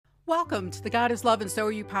Welcome to the God is Love and So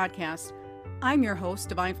Are You podcast. I'm your host,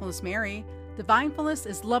 Divinefulness Mary. Divinefulness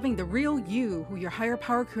is loving the real you who your higher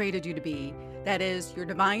power created you to be. That is, your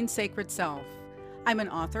divine sacred self. I'm an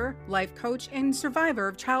author, life coach, and survivor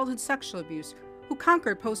of childhood sexual abuse who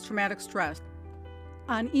conquered post-traumatic stress.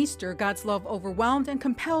 On Easter, God's love overwhelmed and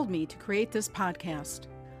compelled me to create this podcast.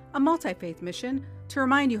 A multi-faith mission to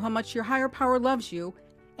remind you how much your higher power loves you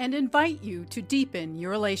and invite you to deepen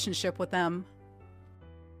your relationship with them.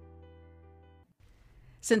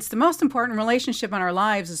 Since the most important relationship in our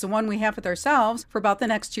lives is the one we have with ourselves, for about the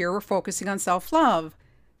next year, we're focusing on self-love.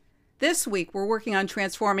 This week, we're working on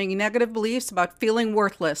transforming negative beliefs about feeling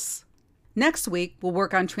worthless. Next week, we'll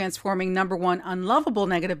work on transforming number one unlovable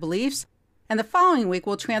negative beliefs, and the following week,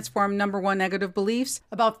 we'll transform number one negative beliefs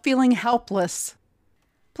about feeling helpless.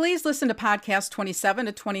 Please listen to podcasts 27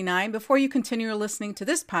 to 29 before you continue listening to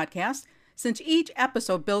this podcast, since each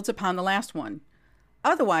episode builds upon the last one.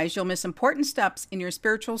 Otherwise, you'll miss important steps in your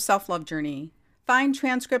spiritual self-love journey. Find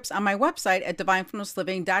transcripts on my website at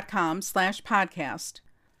divinefulnessliving.com/podcast.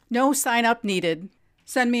 No sign-up needed.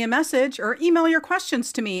 Send me a message or email your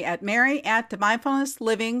questions to me at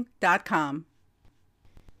mary@divinefulnessliving.com.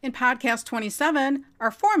 In podcast 27, our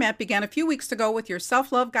format began a few weeks ago with your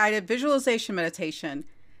self-love guided visualization meditation.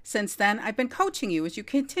 Since then, I've been coaching you as you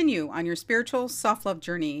continue on your spiritual self-love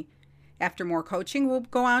journey. After more coaching, we'll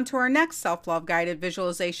go on to our next self-love guided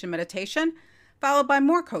visualization meditation, followed by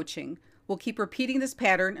more coaching. We'll keep repeating this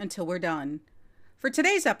pattern until we're done. For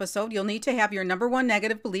today's episode, you'll need to have your number one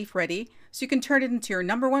negative belief ready so you can turn it into your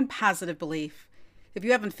number one positive belief. If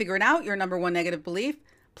you haven't figured out your number one negative belief,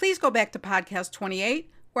 please go back to podcast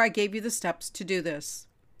 28, where I gave you the steps to do this.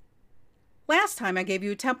 Last time, I gave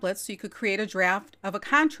you a template so you could create a draft of a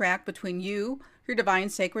contract between you, your divine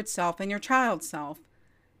sacred self, and your child self.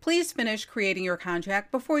 Please finish creating your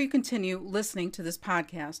contract before you continue listening to this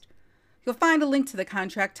podcast. You'll find a link to the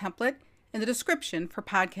contract template in the description for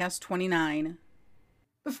podcast 29.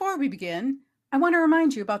 Before we begin, I want to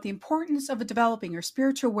remind you about the importance of developing your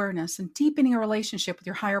spiritual awareness and deepening a relationship with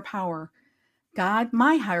your higher power. God,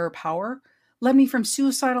 my higher power, led me from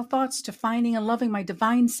suicidal thoughts to finding and loving my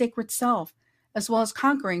divine sacred self, as well as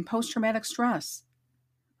conquering post-traumatic stress.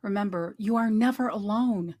 Remember, you are never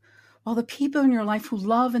alone. While the people in your life who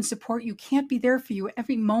love and support you can't be there for you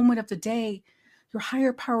every moment of the day, your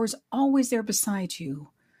higher power is always there beside you.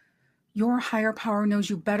 Your higher power knows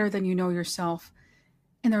you better than you know yourself,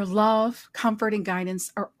 and their love, comfort, and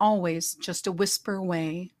guidance are always just a whisper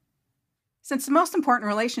away. Since the most important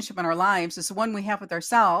relationship in our lives is the one we have with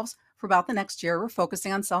ourselves, for about the next year, we're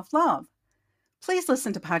focusing on self-love. Please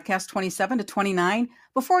listen to podcast 27 to 29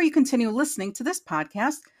 before you continue listening to this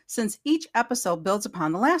podcast, since each episode builds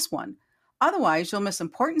upon the last one. Otherwise, you'll miss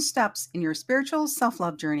important steps in your spiritual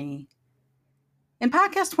self-love journey. In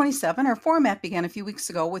podcast 27, our format began a few weeks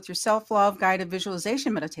ago with your self-love guided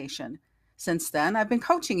visualization meditation. Since then, I've been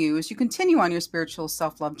coaching you as you continue on your spiritual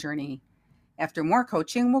self-love journey. After more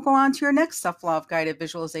coaching, we'll go on to your next self-love guided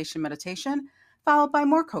visualization meditation, followed by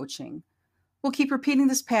more coaching. We'll keep repeating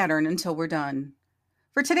this pattern until we're done.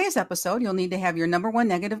 For today's episode, you'll need to have your number one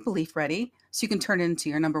negative belief ready so you can turn it into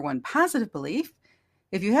your number one positive belief.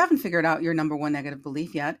 If you haven't figured out your number one negative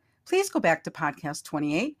belief yet, please go back to podcast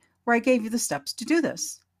 28, where I gave you the steps to do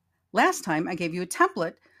this. Last time, I gave you a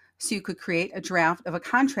template so you could create a draft of a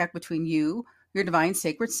contract between you, your divine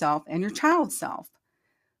sacred self, and your child self.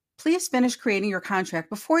 Please finish creating your contract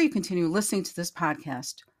before you continue listening to this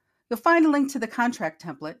podcast. You'll find a link to the contract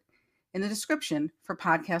template in the description for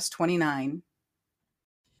podcast 29.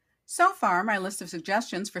 So far, my list of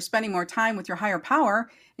suggestions for spending more time with your higher power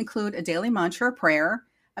include a daily mantra or prayer,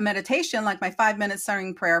 a meditation like my 5-minute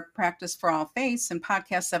centering prayer practice for all faiths in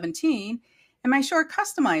podcast 17, and my short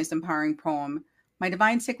customized empowering poem, My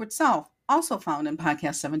Divine Sacred Self, also found in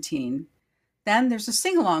podcast 17. Then there's a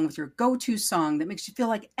sing-along with your go-to song that makes you feel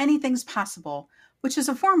like anything's possible, which is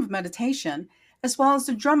a form of meditation, as well as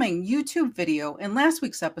the drumming YouTube video in last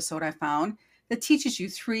week's episode I found that teaches you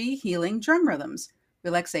 3 healing drum rhythms: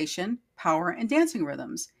 relaxation, power, and dancing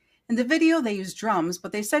rhythms. In the video, they use drums,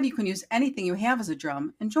 but they said you can use anything you have as a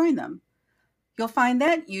drum and join them. You'll find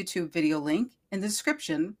that YouTube video link in the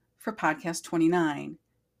description for podcast 29.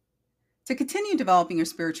 To continue developing your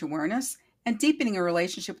spiritual awareness and deepening a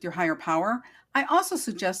relationship with your higher power, I also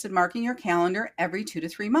suggested marking your calendar every 2 to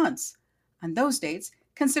 3 months. On those dates,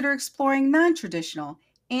 consider exploring non-traditional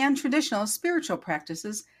and traditional spiritual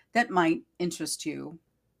practices that might interest you.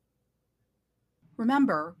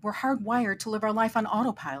 Remember, we're hardwired to live our life on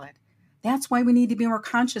autopilot. That's why we need to be more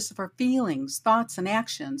conscious of our feelings, thoughts, and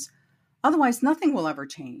actions. Otherwise, nothing will ever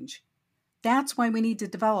change. That's why we need to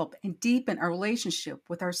develop and deepen our relationship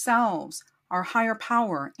with ourselves, our higher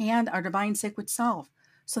power, and our divine sacred self,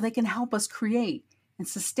 so they can help us create and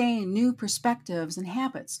sustain new perspectives and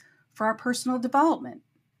habits for our personal development.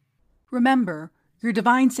 Remember, your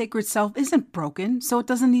divine sacred self isn't broken, so it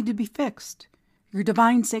doesn't need to be fixed. Your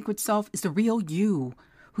divine sacred self is the real you,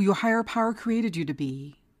 who your higher power created you to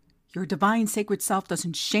be. Your divine sacred self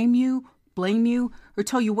doesn't shame you, blame you, or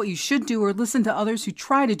tell you what you should do or listen to others who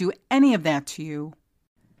try to do any of that to you.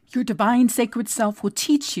 Your divine sacred self will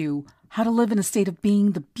teach you how to live in a state of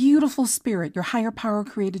being the beautiful spirit your higher power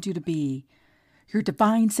created you to be. Your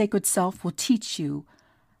divine sacred self will teach you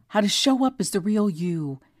how to show up as the real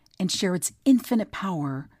you and share its infinite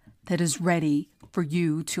power that is ready for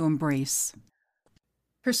you to embrace.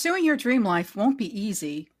 Pursuing your dream life won't be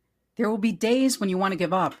easy. There will be days when you want to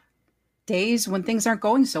give up, days when things aren't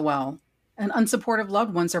going so well, and unsupportive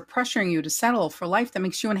loved ones are pressuring you to settle for life that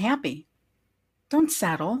makes you unhappy. Don't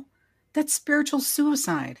settle. That's spiritual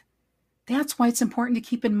suicide. That's why it's important to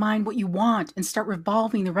keep in mind what you want and start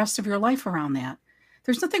revolving the rest of your life around that.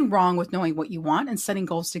 There's nothing wrong with knowing what you want and setting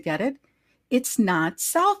goals to get it. It's not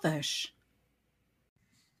selfish.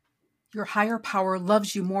 Your higher power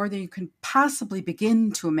loves you more than you can possibly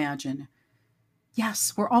begin to imagine.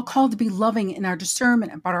 Yes, we're all called to be loving in our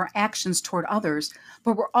discernment about our actions toward others,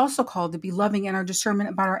 but we're also called to be loving in our discernment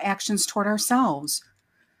about our actions toward ourselves.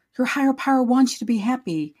 Your higher power wants you to be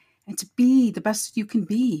happy and to be the best you can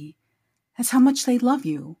be. That's how much they love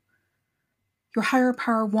you. Your higher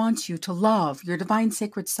power wants you to love your divine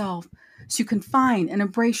sacred self so you can find and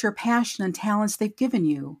embrace your passion and talents they've given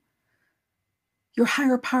you. Your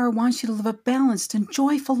higher power wants you to live a balanced and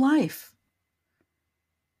joyful life.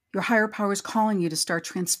 Your higher power is calling you to start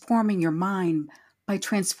transforming your mind by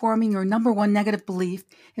transforming your number one negative belief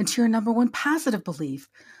into your number one positive belief,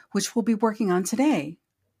 which we'll be working on today.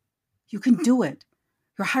 You can do it.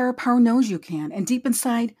 Your higher power knows you can, and deep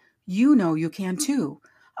inside, you know you can too.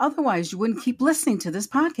 Otherwise, you wouldn't keep listening to this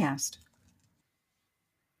podcast.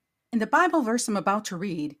 In the Bible verse I'm about to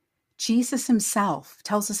read, Jesus himself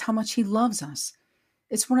tells us how much he loves us.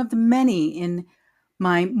 It's one of the many in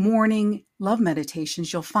my morning love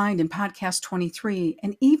meditations you'll find in podcast 23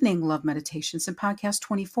 and evening love meditations in podcast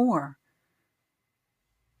 24.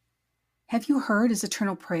 Have you heard his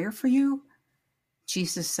eternal prayer for you?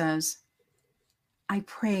 Jesus says, I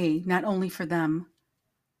pray not only for them,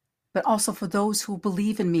 but also for those who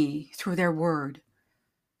believe in me through their word,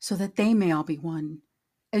 so that they may all be one,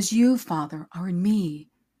 as you, Father, are in me,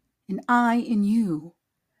 and I in you,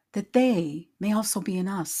 that they may also be in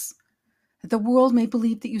us, that the world may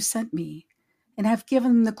believe that you sent me, and have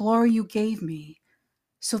given them the glory you gave me,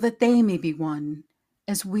 so that they may be one,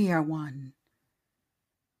 as we are one.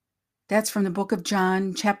 That's from the book of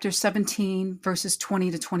John, chapter 17, verses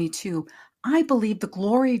 20 to 22. I believe the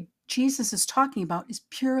glory Jesus is talking about is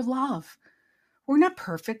pure love. We're not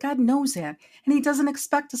perfect. God knows that. And he doesn't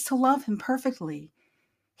expect us to love him perfectly.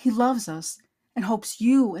 He loves us and hopes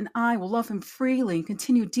you and I will love him freely and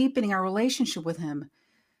continue deepening our relationship with him.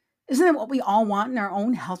 Isn't that what we all want in our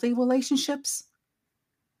own healthy relationships?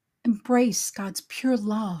 Embrace God's pure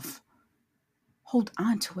love. Hold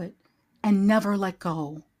on to it and never let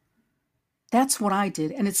go. That's what I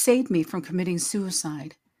did, and it saved me from committing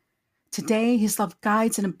suicide. Today, his love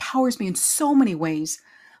guides and empowers me in so many ways,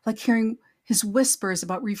 like hearing his whispers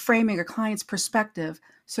about reframing a client's perspective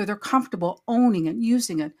so they're comfortable owning and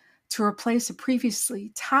using it to replace a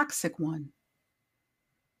previously toxic one.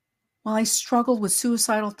 While I struggled with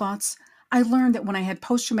suicidal thoughts, I learned that when I had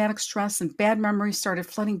post-traumatic stress and bad memories started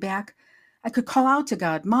flooding back, I could call out to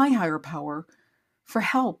God, my higher power, for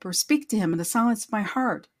help or speak to him in the silence of my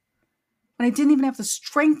heart. When I didn't even have the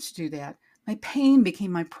strength to do that, my pain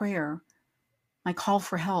became my prayer, my call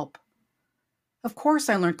for help. Of course,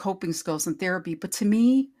 I learned coping skills in therapy, but to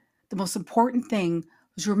me, the most important thing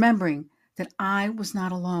was remembering that I was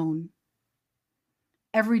not alone.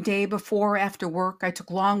 Every day before or after work, I took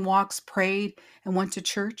long walks, prayed, and went to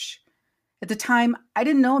church. At the time, I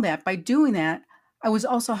didn't know that. By doing that, I was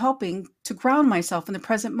also helping to ground myself in the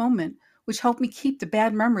present moment, which helped me keep the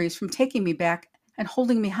bad memories from taking me back and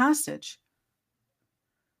holding me hostage.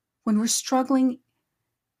 When we're struggling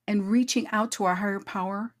and reaching out to our higher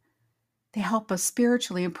power, they help us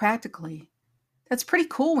spiritually and practically. That's pretty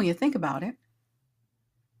cool when you think about it.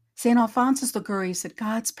 St. Alphonsus Liguori said,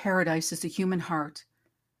 God's paradise is the human heart.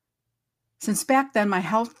 Since back then my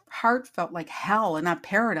heart felt like hell and not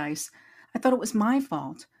paradise, I thought it was my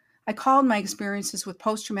fault. I called my experiences with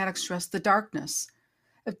post-traumatic stress the darkness,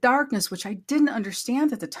 a darkness which I didn't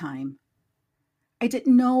understand at the time. I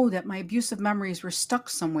didn't know that my abusive memories were stuck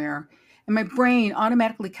somewhere, And my brain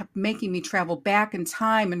automatically kept making me travel back in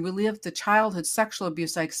time and relive the childhood sexual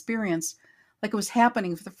abuse I experienced like it was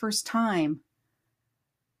happening for the first time.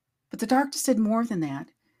 But the darkness did more than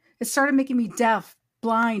that. It started making me deaf,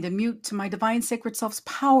 blind, and mute to my divine sacred self's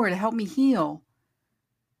power to help me heal.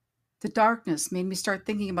 The darkness made me start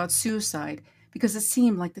thinking about suicide because it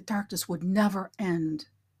seemed like the darkness would never end.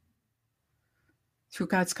 Through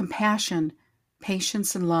God's compassion,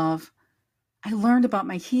 patience, and love, I learned about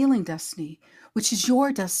my healing destiny, which is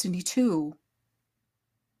your destiny too.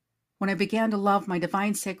 When I began to love my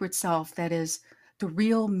divine sacred self, that is, the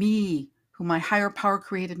real me who my higher power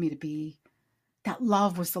created me to be, that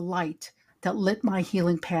love was the light that lit my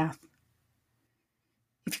healing path.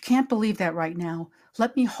 If you can't believe that right now,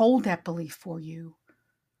 let me hold that belief for you.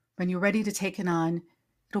 When you're ready to take it on,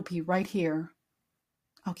 it'll be right here.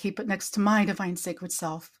 I'll keep it next to my divine sacred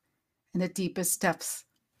self in the deepest depths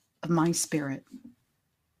of my spirit.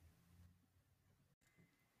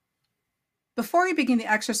 Before you begin the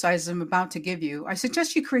exercises I'm about to give you, I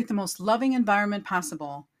suggest you create the most loving environment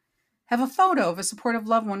possible. Have a photo of a supportive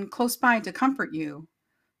loved one close by to comfort you.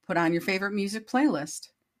 Put on your favorite music playlist.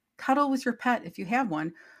 Cuddle with your pet if you have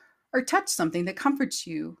one, or touch something that comforts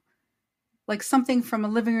you, like something from a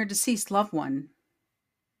living or deceased loved one.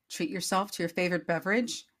 Treat yourself to your favorite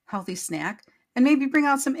beverage, healthy snack, and maybe bring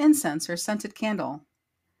out some incense or a scented candle.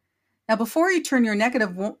 Now, before you turn your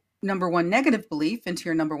number one negative belief into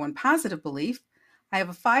your number one positive belief, I have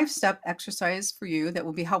a 5-step exercise for you that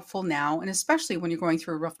will be helpful now, and especially when you're going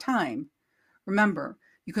through a rough time. Remember,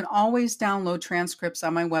 you can always download transcripts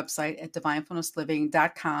on my website at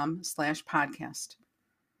divinefulnessliving.com/podcast.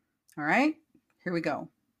 All right, here we go.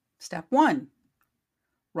 Step 1,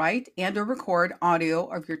 write and or record audio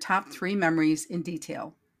of your top 3 memories in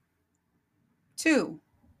detail. 2,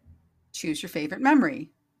 choose your favorite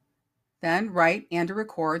memory. Then write and or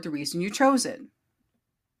record the reason you chose it.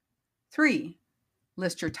 3,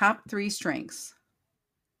 list your top 3 strengths.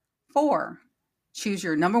 4, choose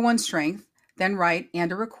your number 1 strength, then write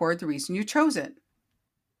and or record the reason you chose it.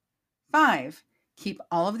 5, keep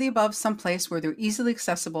all of the above someplace where they're easily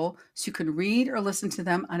accessible so you can read or listen to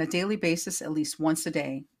them on a daily basis at least once a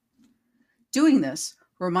day. Doing this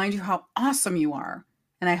will remind you how awesome you are,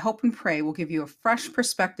 and I hope and pray will give you a fresh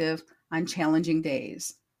perspective on challenging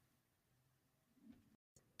days.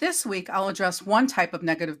 This week, I'll address one type of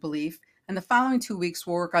negative belief, and the following 2 weeks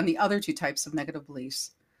will work on the other 2 types of negative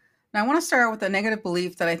beliefs. Now, I want to start out with a negative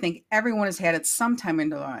belief that I think everyone has had at some time in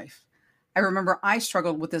their life. I remember I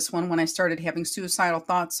struggled with this one when I started having suicidal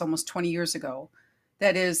thoughts almost 20 years ago.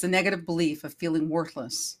 That is, the negative belief of feeling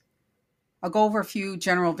worthless. I'll go over a few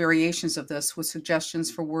general variations of this with suggestions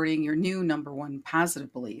for wording your new number 1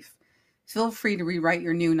 positive belief. Feel free to rewrite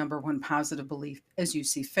your new number 1 positive belief as you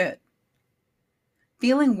see fit.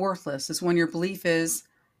 Feeling worthless is when your belief is,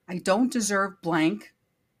 I don't deserve blank,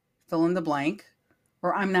 fill in the blank,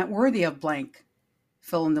 or I'm not worthy of blank,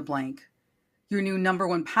 fill in the blank. Your new number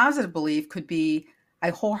 1 positive belief could be, I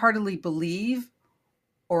wholeheartedly believe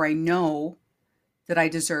or I know that I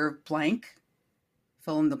deserve blank,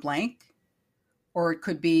 fill in the blank. Or it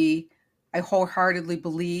could be, I wholeheartedly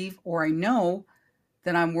believe or I know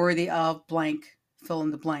that I'm worthy of blank, fill in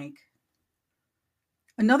the blank.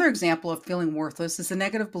 Another example of feeling worthless is the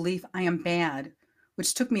negative belief, I am bad,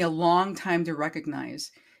 which took me a long time to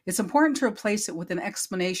recognize. It's important to replace it with an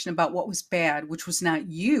explanation about what was bad, which was not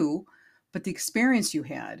you, but the experience you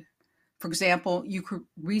had. For example, you could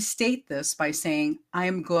restate this by saying, I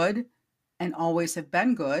am good and always have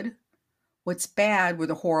been good. What's bad were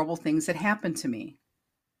the horrible things that happened to me.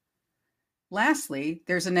 Lastly,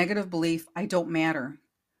 there's a negative belief, I don't matter.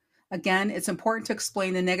 Again, it's important to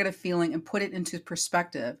explain the negative feeling and put it into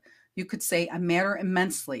perspective. You could say, I matter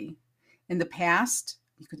immensely. In the past,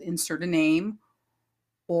 you could insert a name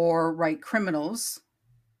or write criminals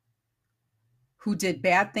who did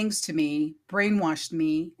bad things to me, brainwashed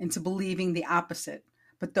me into believing the opposite.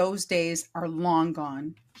 But those days are long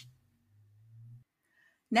gone.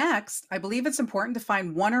 Next, I believe it's important to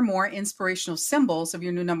find one or more inspirational symbols of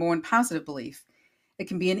your new number 1 positive belief. It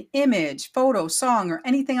can be an image, photo, song, or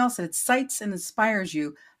anything else that excites and inspires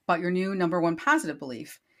you about your new number 1 positive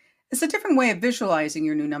belief. It's a different way of visualizing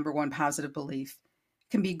your new number 1 positive belief. It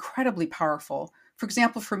can be incredibly powerful. For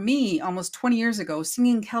example, for me, almost 20 years ago,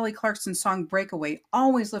 singing Kelly Clarkson's song Breakaway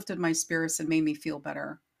always lifted my spirits and made me feel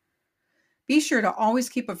better. Be sure to always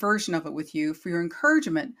keep a version of it with you for your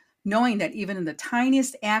encouragement, knowing that even in the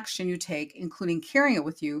tiniest action you take, including carrying it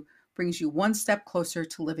with you, brings you one step closer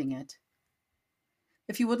to living it.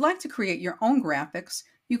 If you would like to create your own graphics,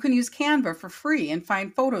 you can use Canva for free and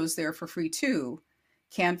find photos there for free too.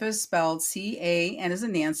 Canvas spelled C-A, N as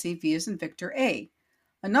in Nancy, V as in Victor, A.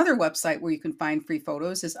 Another website where you can find free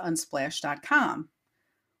photos is unsplash.com.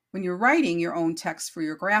 When you're writing your own text for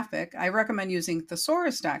your graphic, I recommend using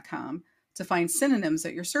thesaurus.com to find synonyms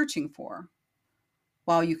that you're searching for.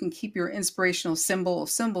 While you can keep your inspirational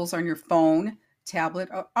symbols on your phone, tablet,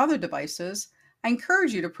 or other devices, I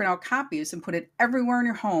encourage you to print out copies and put it everywhere in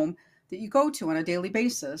your home that you go to on a daily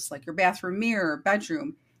basis, like your bathroom mirror,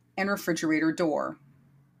 bedroom, and refrigerator door.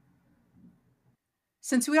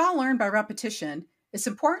 Since we all learn by repetition, it's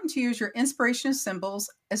important to use your inspirational symbols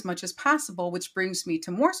as much as possible, which brings me to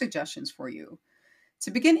more suggestions for you.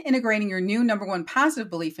 To begin integrating your new number one positive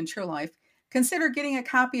belief into your life, consider getting a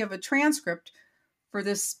copy of a transcript for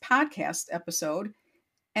this podcast episode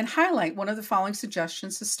and highlight one of the following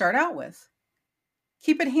suggestions to start out with.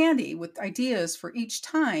 Keep it handy with ideas for each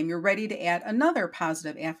time you're ready to add another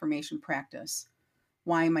positive affirmation practice.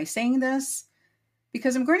 Why am I saying this?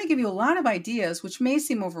 Because I'm going to give you a lot of ideas which may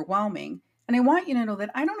seem overwhelming, and I want you to know that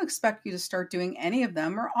I don't expect you to start doing any of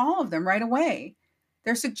them or all of them right away.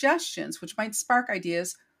 They're suggestions which might spark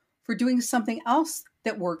ideas for doing something else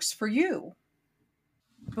that works for you.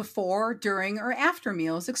 Before, during, or after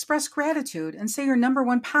meals, express gratitude and say your number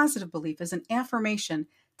one positive belief as an affirmation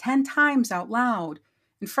 10 times out loud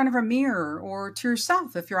in front of a mirror or to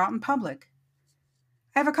yourself if you're out in public.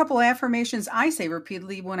 I have a couple of affirmations I say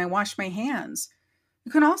repeatedly when I wash my hands.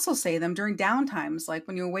 You can also say them during downtimes, like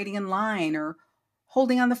when you're waiting in line or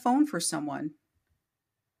holding on the phone for someone.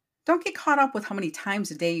 Don't get caught up with how many times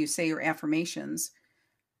a day you say your affirmations.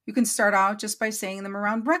 You can start out just by saying them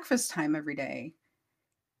around breakfast time every day.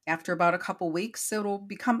 After about a couple weeks, it'll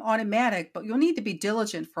become automatic, but you'll need to be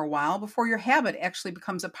diligent for a while before your habit actually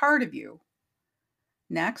becomes a part of you.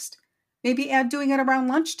 Next, maybe add doing it around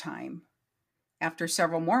lunchtime. After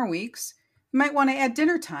several more weeks, you might want to add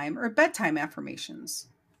dinner time or bedtime affirmations.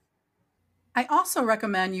 I also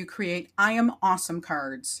recommend you create I am awesome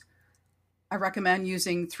cards. I recommend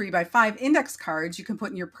using 3x5 index cards you can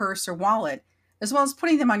put in your purse or wallet, as well as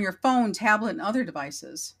putting them on your phone, tablet, and other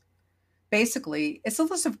devices. Basically, it's a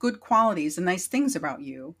list of good qualities and nice things about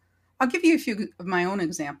you. I'll give you a few of my own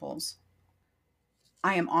examples.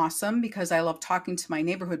 I am awesome because I love talking to my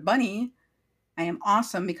neighborhood bunny. I am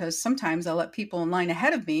awesome because sometimes I let people in line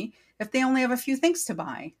ahead of me if they only have a few things to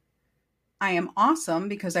buy. I am awesome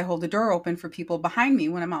because I hold the door open for people behind me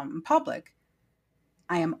when I'm out in public.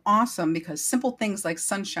 I am awesome because simple things like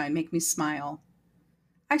sunshine make me smile.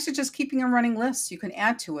 I suggest keeping a running list you can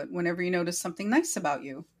add to it whenever you notice something nice about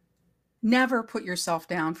you. Never put yourself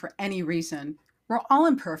down for any reason. We're all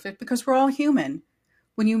imperfect because we're all human.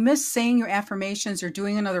 When you miss saying your affirmations or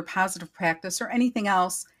doing another positive practice or anything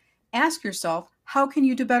else, ask yourself, how can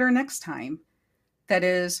you do better next time? That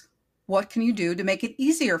is, what can you do to make it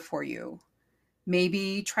easier for you?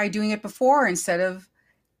 Maybe try doing it before instead of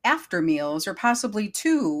after meals, or possibly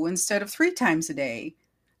 2 instead of 3 times a day.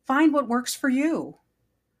 Find what works for you.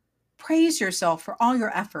 Praise yourself for all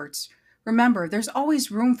your efforts. Remember, there's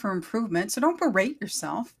always room for improvement, so don't berate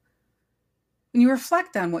yourself. When you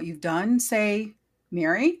reflect on what you've done, say,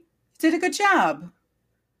 Mary, you did a good job.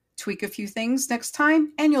 Tweak a few things next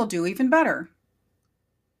time, and you'll do even better.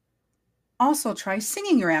 Also, try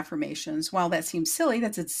singing your affirmations. While that seems silly,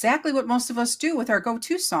 that's exactly what most of us do with our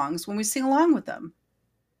go-to songs when we sing along with them.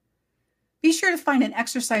 Be sure to find an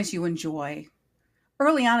exercise you enjoy.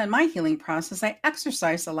 Early on in my healing process, I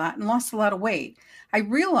exercised a lot and lost a lot of weight. I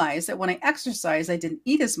realized that when I exercised, I didn't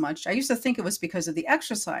eat as much. I used to think it was because of the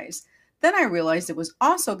exercise. Then I realized it was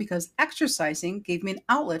also because exercising gave me an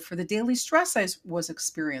outlet for the daily stress I was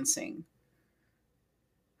experiencing.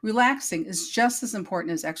 Relaxing is just as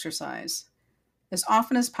important as exercise. As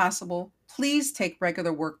often as possible, please take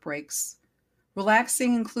regular work breaks.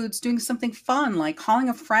 Relaxing includes doing something fun like calling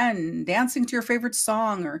a friend, dancing to your favorite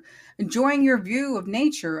song, or enjoying your view of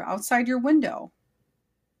nature outside your window.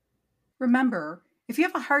 Remember, if you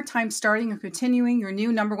have a hard time starting or continuing your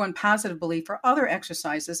new number one positive belief or other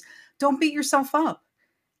exercises, don't beat yourself up.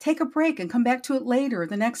 Take a break and come back to it later or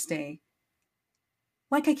the next day.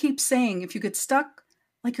 Like I keep saying, if you get stuck,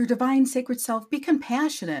 like your divine sacred self, be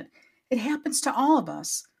compassionate. It happens to all of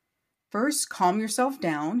us. First, calm yourself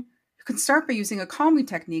down. You can start by using a calming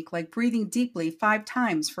technique like breathing deeply 5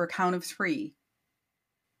 times for a count of 3.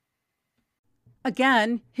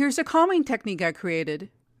 Again, here's a calming technique I created.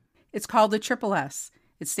 It's called the Triple S.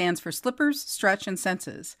 It stands for Slippers, Stretch, and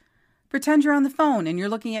Senses. Pretend you're on the phone and you're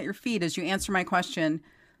looking at your feet as you answer my question.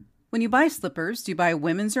 When you buy slippers, do you buy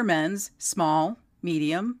women's or men's, small,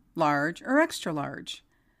 medium, large, or extra large?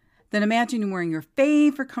 Then imagine you're wearing your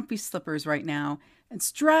favorite comfy slippers right now and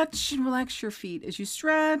stretch and relax your feet as you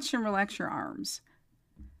stretch and relax your arms.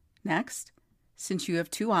 Next, since you have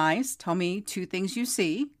 2 eyes, tell me 2 things you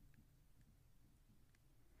see.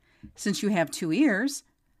 Since you have 2 ears,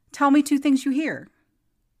 tell me 2 things you hear.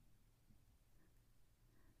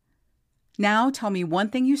 Now tell me 1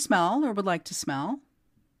 thing you smell or would like to smell.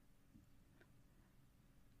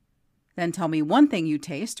 Then tell me 1 thing you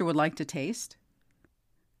taste or would like to taste.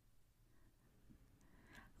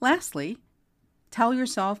 Lastly, tell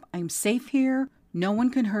yourself, I'm safe here, no one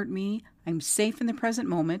can hurt me, I'm safe in the present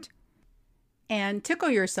moment, and tickle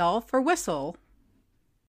yourself or whistle.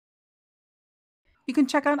 You can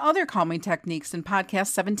check out other calming techniques in Podcast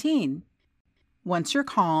 17. Once you're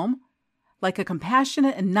calm, like a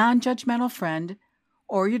compassionate and non-judgmental friend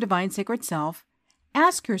or your divine sacred self,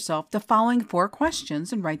 ask yourself the following 4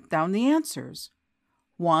 questions and write down the answers.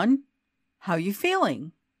 1. How are you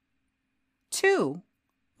feeling? 2.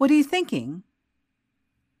 What are you thinking?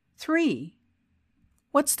 3.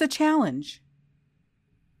 What's the challenge?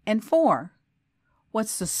 And 4.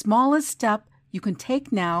 What's the smallest step you can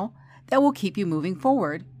take now that will keep you moving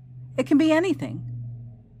forward? It can be anything.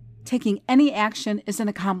 Taking any action is an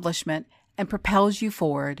accomplishment and propels you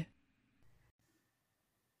forward.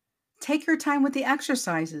 Take your time with the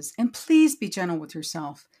exercises and please be gentle with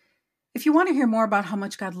yourself. If you want to hear more about how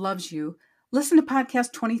much God loves you, listen to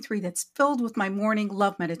Podcast 23 that's filled with my morning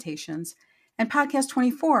love meditations and Podcast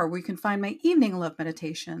 24 where you can find my evening love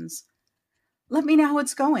meditations. Let me know how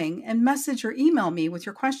it's going and message or email me with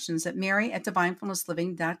your questions at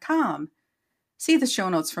mary@divinefullnessliving.com. See the show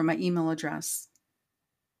notes for my email address.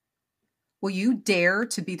 Will you dare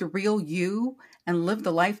to be the real you and live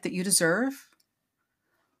the life that you deserve?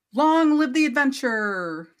 Long live the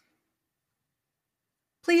adventure!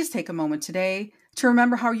 Please take a moment today to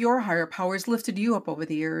remember how your higher powers lifted you up over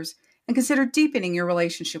the years and consider deepening your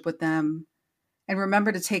relationship with them. And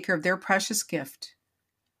remember to take care of their precious gift,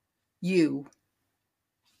 you.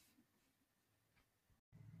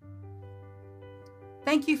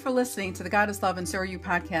 Thank you for listening to the God is Love and So Are You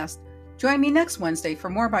podcast. Join me next Wednesday for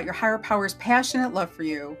more about your higher power's passionate love for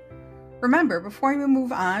you. Remember, before we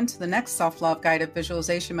move on to the next self-love guided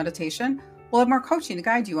visualization meditation, we'll have more coaching to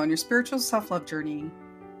guide you on your spiritual self-love journey.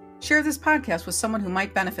 Share this podcast with someone who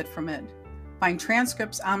might benefit from it. Find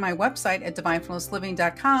transcripts on my website at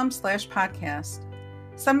divinefullnessliving.com/podcast.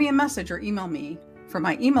 Send me a message or email me. For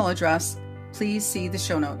my email address, please see the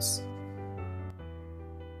show notes.